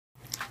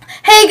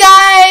Hey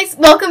guys!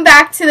 Welcome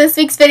back to this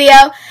week's video.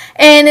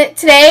 And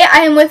today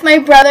I am with my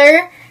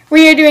brother.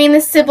 We are doing the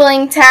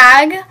sibling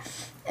tag.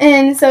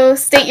 And so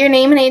state your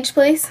name and age,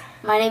 please.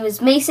 My name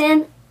is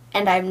Mason,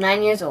 and I'm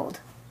 9 years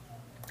old.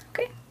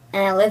 Okay.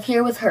 And I live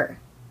here with her.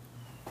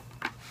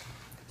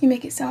 You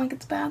make it sound like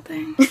it's a bad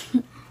thing.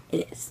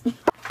 It is.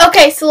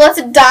 Okay, so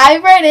let's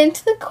dive right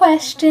into the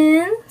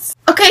questions.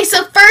 Okay,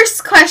 so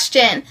first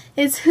question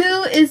is,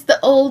 who is the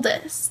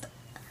oldest?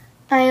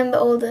 I am the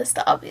oldest,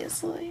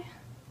 obviously.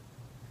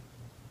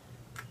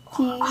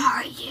 Who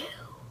are you?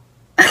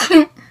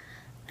 I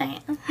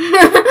am.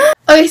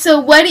 Okay, so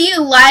what do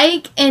you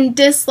like and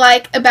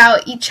dislike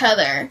about each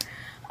other?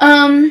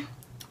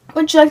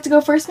 Would you like to go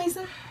first,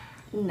 Mason?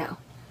 No.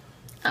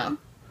 Oh.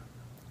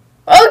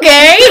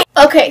 Okay.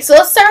 Okay, so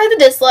let's start with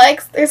the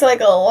dislikes. There's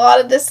like a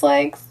lot of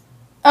dislikes.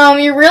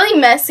 You're really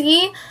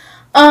messy.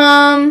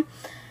 You're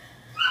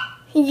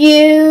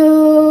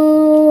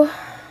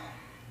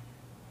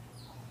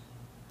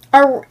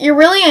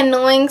really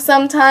annoying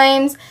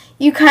sometimes.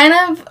 You kind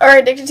of are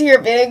addicted to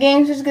your video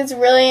games, which gets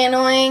really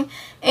annoying.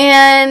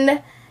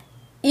 And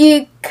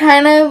you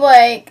kind of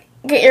like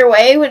get your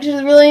way, which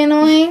is really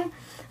annoying.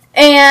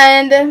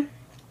 And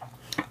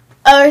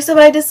other stuff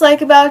I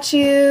dislike about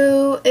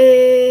you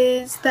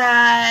is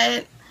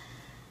that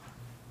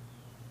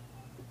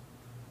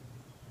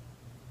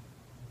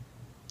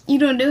you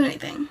don't do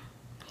anything.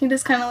 He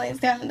just kind of lays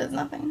down and does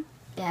nothing.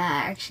 Yeah,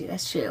 actually,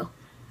 that's true.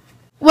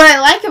 What I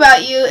like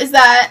about you is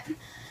that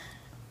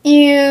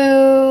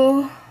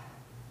you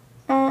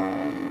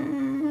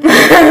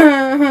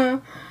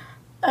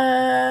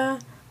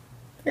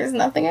there's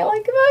nothing I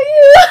like about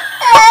you.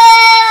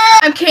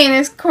 I'm kidding.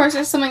 Of course,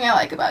 there's something I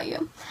like about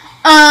you.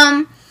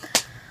 I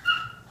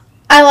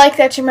like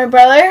that you're my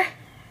brother.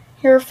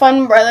 You're a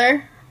fun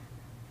brother.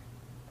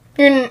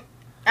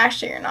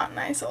 Actually, you're not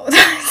nice all the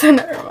time, so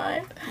never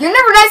mind. You're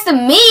never nice to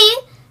me.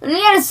 When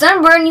you had a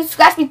sunburn, you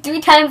scratched me 3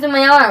 times in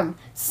my arm.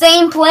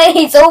 Same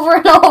place, over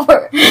and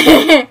over.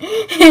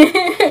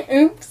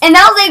 Oops. And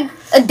that was like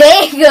a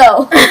day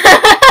ago.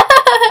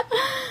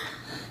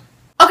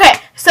 Okay,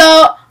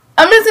 so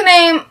I'm just gonna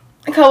name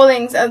a couple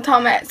things at the top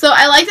of my head. So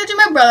I like that you're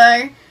my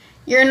brother.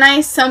 You're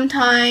nice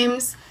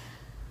sometimes.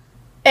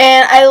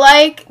 And I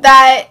like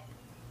that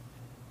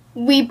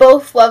we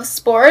both love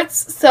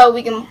sports, so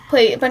we can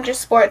play a bunch of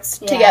sports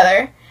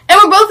together. And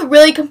we're both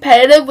really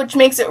competitive, which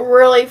makes it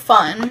really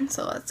fun.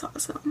 So that's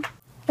awesome.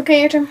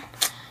 Okay, your turn.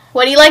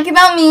 What do you like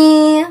about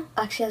me?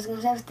 Actually, I was going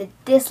to start with the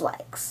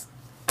dislikes.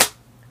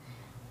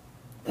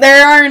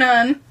 There are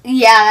none.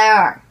 Yeah, there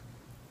are.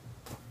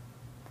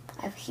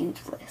 I have a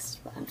huge list,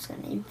 but I'm just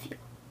going to name a few.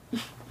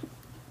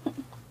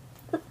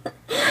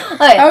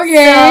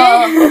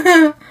 Okay.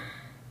 So,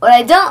 what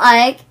I don't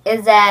like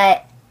is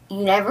that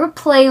you never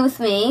play with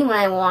me when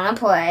I want to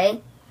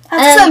play.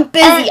 That's because I'm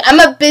busy. I'm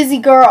a busy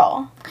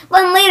girl.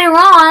 Then later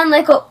on,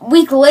 like a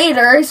week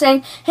later,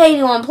 saying, hey, do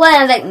you want to play?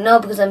 I was like, no,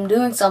 because I'm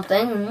doing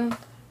something.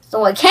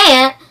 So I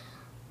can't.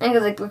 And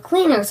because like we're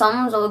cleaning or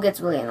something, so it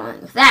gets really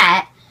annoying with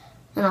that.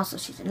 And also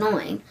she's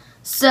annoying.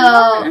 So,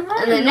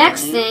 and the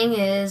next thing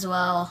is,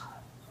 well,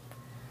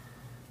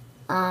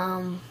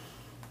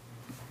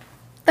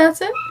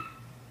 that's it?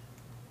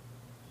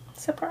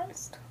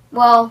 Surprised.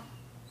 Well,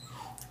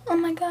 oh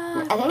my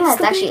god. I think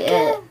that's actually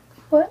it.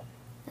 What?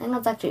 I think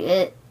that's actually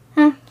it.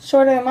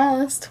 Shorter than my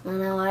list. You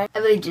know what? I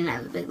really didn't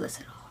have a big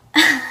list at all.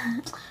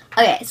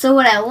 Okay, so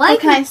what I like...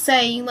 What can I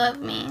say? You love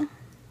me.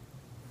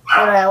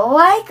 What I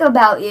like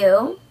about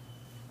you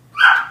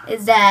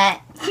is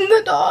that...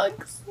 The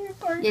dogs.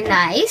 You're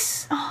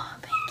nice. Oh,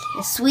 thank you.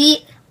 You're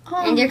sweet.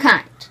 Oh. And you're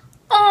kind.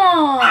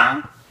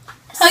 Aww.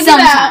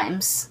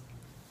 Sometimes.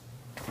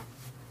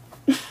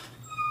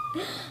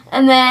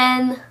 And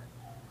then...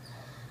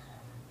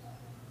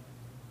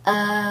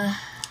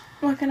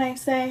 what can I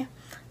say?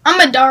 I'm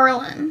a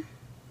darling.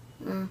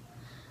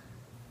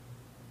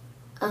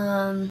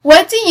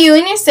 What do you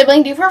and your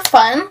sibling do for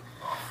fun?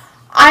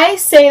 I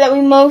say that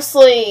we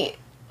mostly...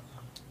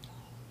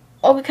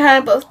 Well, we kind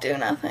of both do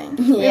nothing.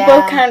 Yeah. We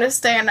both kind of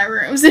stay in our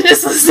rooms and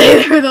just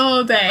stay there the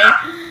whole day.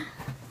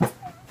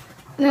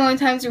 The only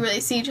times we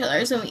really see each other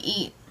is when we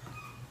eat.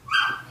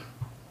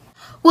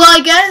 Well, I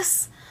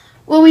guess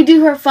what we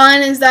do for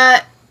fun is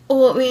that...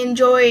 What we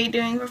enjoy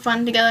doing for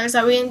fun together is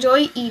that we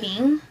enjoy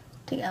eating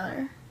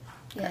together.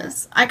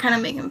 Yes, I kind of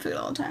make him food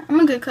all the time.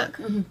 I'm a good cook.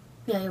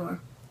 Yeah, you are.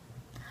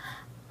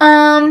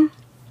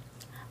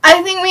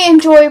 I think we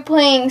enjoy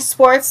playing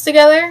sports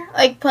together,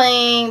 like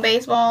playing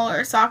baseball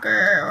or soccer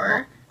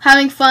or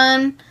having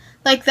fun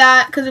like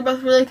that, because we're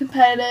both really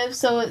competitive,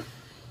 so it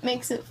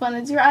makes it fun.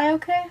 Is your eye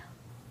okay?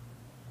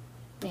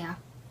 Yeah.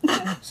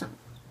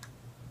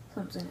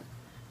 Something's in it.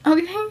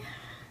 Okay.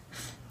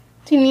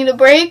 Do you need a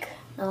break?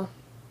 No.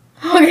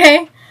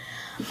 Okay.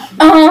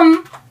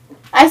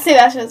 I say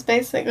that's just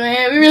basically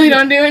it. We really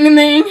don't do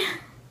anything.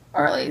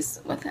 Or at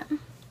least with him.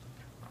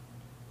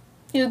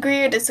 You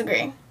agree or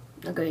disagree?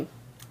 Agree.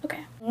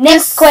 Okay.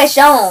 Next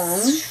question.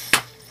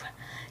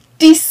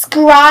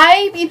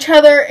 Describe each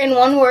other in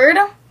one word.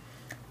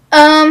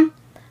 I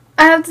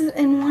have to,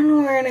 in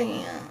one word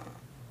again.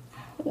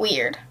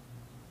 weird.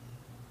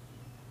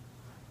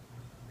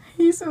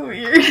 He's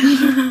weird.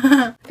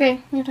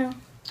 Okay, your turn.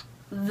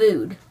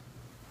 Rude.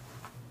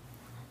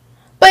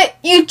 But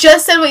you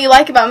just said what you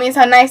like about me is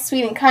how nice,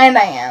 sweet, and kind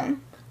I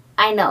am.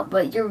 I know,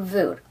 but you're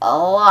rude a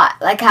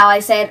lot. Like how I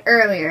said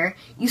earlier,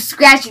 you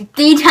scratched me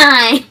 3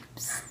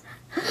 times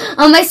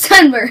on my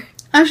sunburn.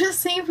 I was just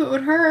saying if it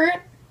would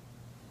hurt.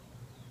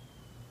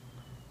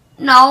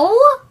 No.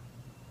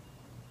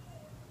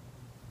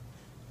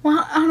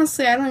 Well,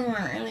 honestly, I don't even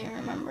really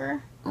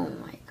remember. Oh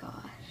my gosh.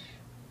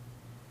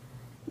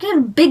 You had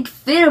a big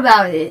fit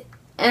about it.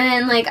 And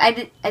then, like, I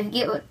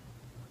forget what,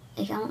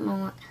 like, I don't know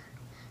what,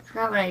 I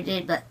forgot what I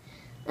did, but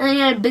then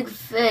you had a big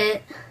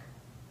fit.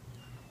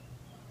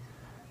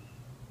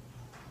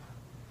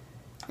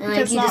 And, like,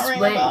 Does you not just ring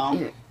a went.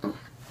 bell.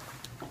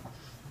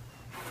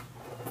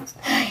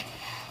 I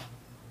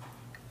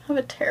have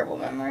a terrible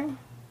memory.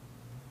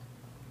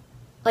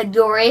 Like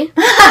Dory.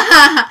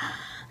 I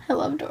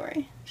love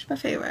Dory. She's my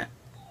favorite.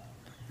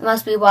 It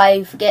must be why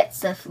you forget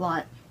stuff a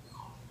lot.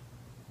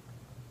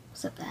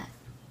 Except that.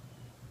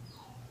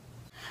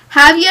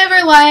 Have you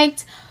ever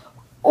liked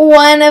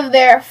one of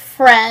their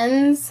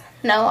friends?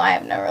 No, I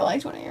have never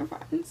liked one of your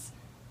friends.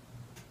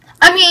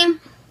 I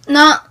mean,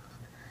 not...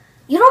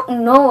 You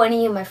don't know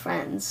any of my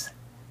friends.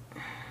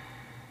 Sure.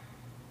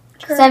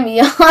 Because I'm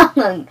young.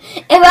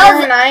 If I You're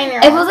was, 9 year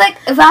if it was like,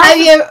 if I was, Have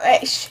you ever...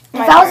 if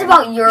I was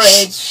about your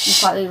age, you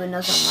probably would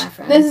know some of my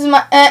friends. This is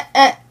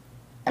my...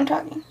 I'm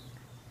talking.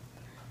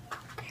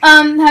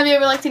 Have you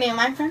ever liked any of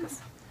my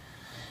friends?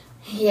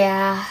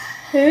 Yeah.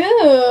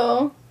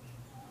 Who?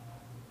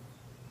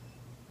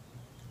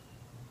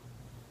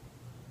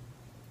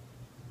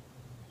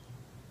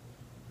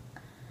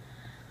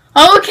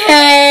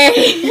 Okay.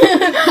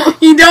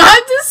 You don't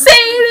have to say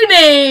the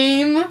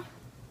name.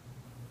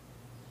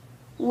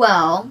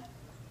 Well.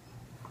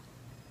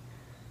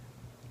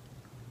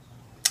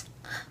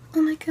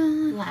 Oh my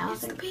god. Wow.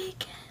 It's the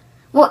weekend.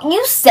 Well,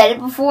 you said it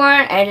before,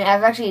 and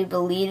I've actually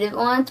believed it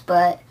once,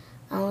 but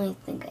I only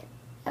think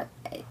I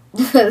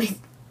really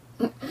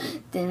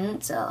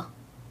didn't, so.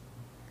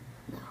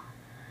 No.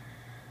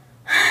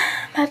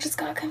 That just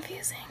got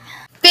confusing.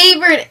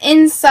 Favorite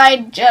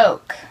inside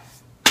joke?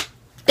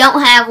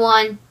 Don't have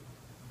one.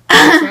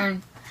 I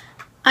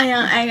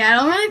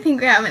don't really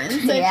think we have an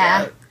inside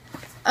Yeah. joke.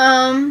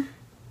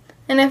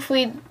 And if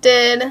we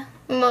did,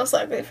 we most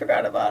likely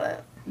forgot about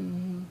it.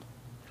 Mm.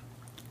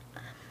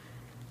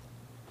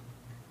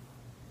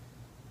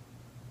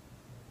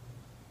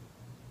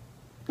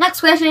 Next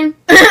question.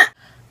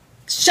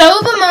 Show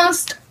the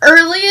most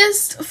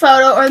earliest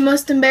photo or the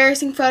most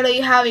embarrassing photo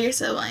you have of your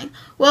sibling.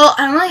 Well,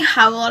 I don't really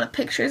have a lot of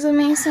pictures of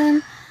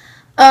Mason.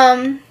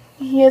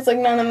 He has like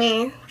none of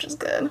me, which is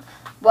good.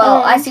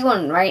 Well, I see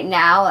one right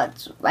now.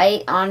 It's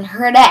right on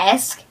her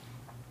desk,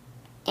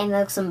 and it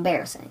looks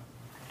embarrassing.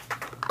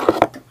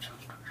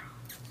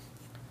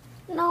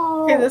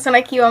 No. Here's this one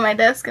I keep on my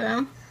desk of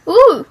him.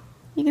 Ooh,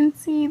 you can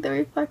see the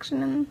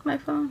reflection in my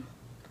phone.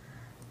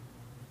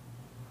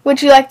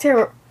 Would you like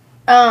to,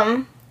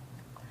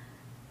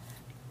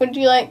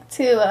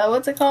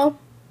 what's it called?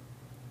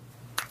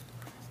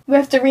 We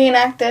have to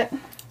reenact it.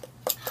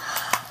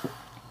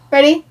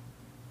 Ready?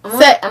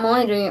 I'm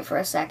only doing it for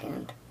a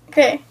second.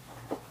 Okay.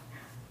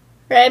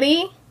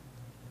 Ready,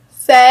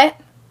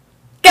 set,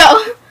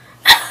 go.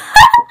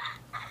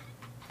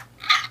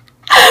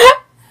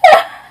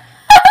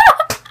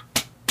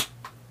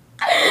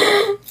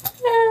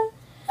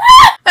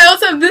 I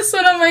also have this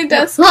one on my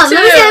desk Hold on, too.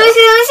 let me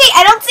see.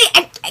 I don't see.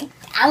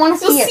 I want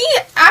to We'll see see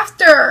it. it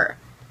after.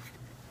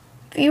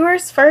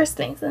 Viewers first,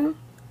 Nathan.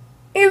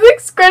 He's like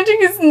scrunching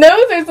his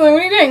nose or something.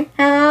 What are you doing?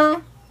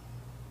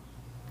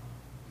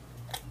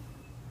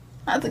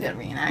 That's a good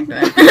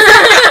reenactment.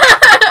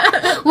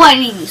 Why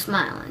need you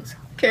smiling?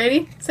 Okay,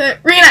 ready, set,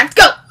 reenact,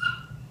 go!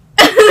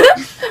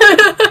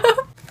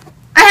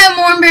 I have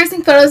more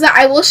embarrassing photos that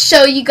I will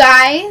show you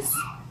guys.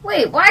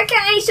 Wait, why can't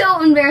I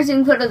show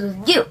embarrassing photos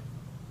with you?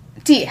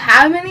 Do you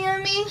have any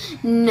of me?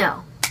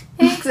 No.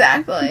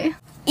 Exactly.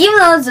 Even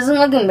though this doesn't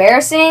look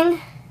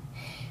embarrassing,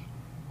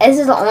 this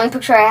is the only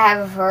picture I have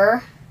of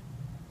her.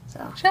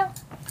 So. Show.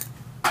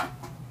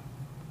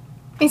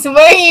 So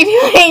what are you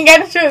doing? You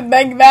gotta show it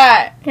like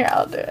that. Here,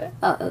 I'll do it.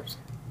 Oh, oops.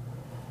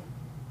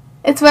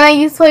 It's when I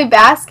used to play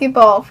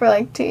basketball for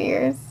like 2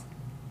 years.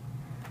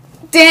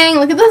 Dang,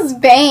 look at those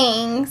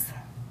bangs.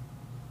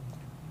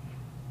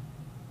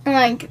 And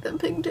like the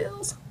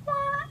pigtails.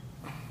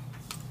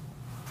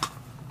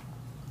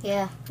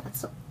 Yeah,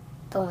 that's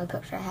the only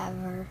picture I have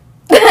of her.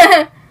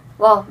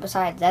 Well,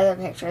 besides the other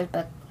pictures,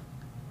 but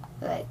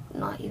like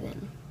not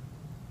even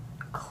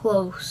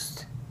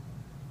close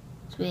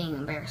to being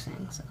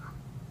embarrassing. So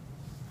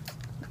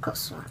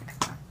close to one.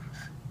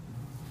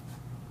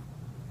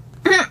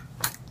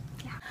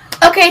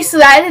 Okay, so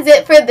that is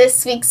it for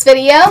this week's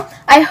video.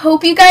 I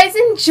hope you guys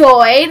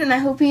enjoyed, and I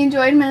hope you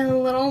enjoyed my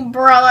little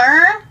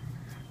brother.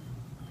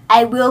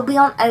 I will be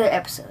on other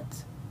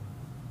episodes.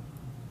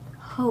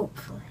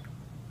 Hopefully.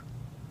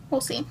 We'll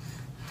see.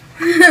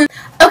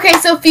 Okay,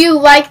 so if you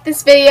like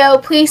this video,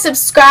 please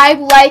subscribe,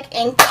 like,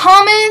 and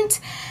comment.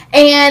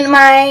 And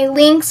my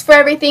links for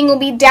everything will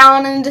be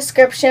down in the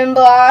description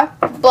box.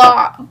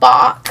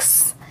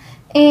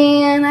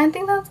 And I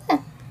think that's it.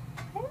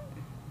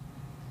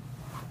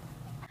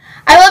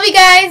 I love you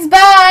guys.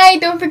 Bye.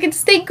 Don't forget to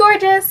stay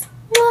gorgeous.